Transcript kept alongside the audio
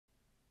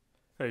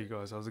Hey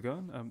guys, how's it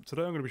going?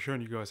 Today I'm going to be showing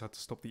you guys how to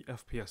stop the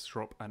FPS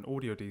drop and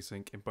audio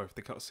desync in both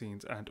the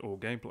cutscenes and or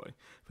gameplay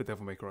for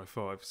Devil May Cry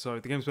 5. So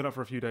the game's been out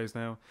for a few days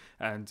now,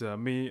 and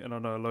me and I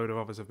know a load of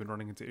others have been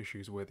running into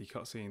issues where the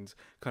cutscenes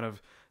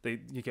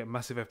you get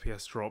massive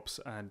FPS drops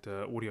and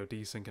audio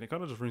desync, and it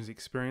kind of just ruins the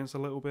experience a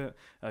little bit.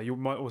 You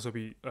might also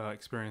be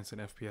experiencing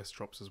FPS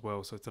drops as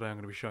well, so today I'm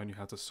going to be showing you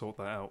how to sort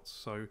that out.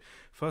 So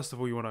first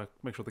of all, you want to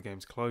make sure the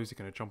game's closed. You're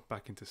going to jump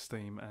back into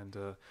Steam and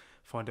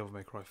find Devil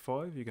May Cry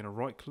 5. You're going to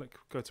right click,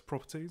 go to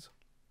properties,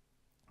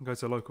 go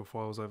to local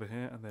files over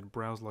here, and then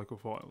browse local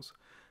files.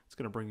 It's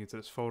going to bring you to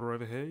this folder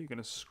over here. You're going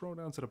to scroll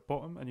down to the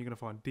bottom and you're going to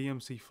find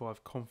dmc5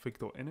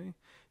 config.ini.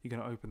 You're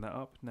going to open that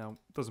up. Now,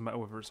 it doesn't matter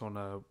whether it's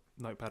on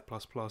Notepad++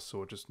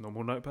 or just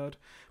normal Notepad,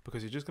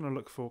 because you're just going to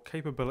look for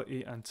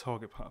capability and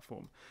target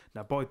platform.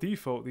 Now, by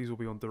default, these will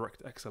be on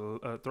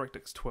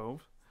DirectX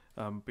 12.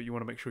 But you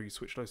want to make sure you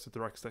switch those to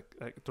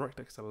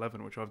DirectX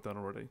 11, which I've done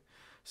already.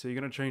 So you're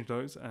going to change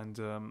those and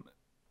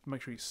make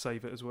sure you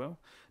save it as well.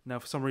 Now,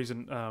 for some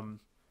reason,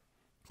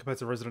 compared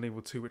to Resident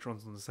Evil 2, which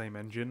runs on the same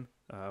engine,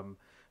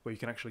 where you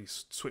can actually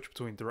switch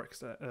between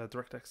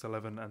DirectX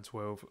 11 and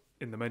 12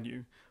 in the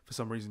menu, for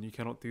some reason you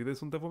cannot do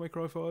this on Devil May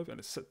Cry 5, and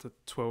it's set to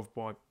 12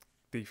 by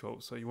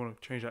default. So you want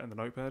to change that in the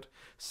Notepad,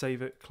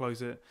 save it,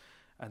 close it,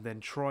 and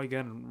then try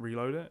again and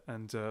reload it,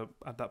 and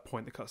at that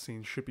point the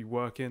cutscene should be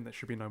working. There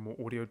should be no more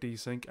audio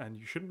desync, and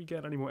you shouldn't be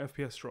getting any more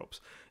FPS drops.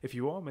 If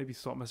you are, maybe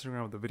start messing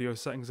around with the video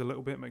settings a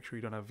little bit, make sure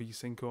you don't have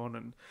VSync on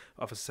and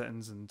other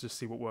settings, and just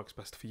see what works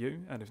best for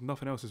you. And if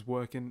nothing else is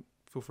working,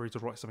 feel free to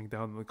write something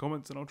down in the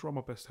comments and I'll try my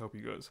best to help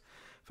you guys.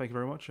 Thank you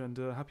very much, and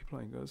happy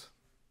playing, guys.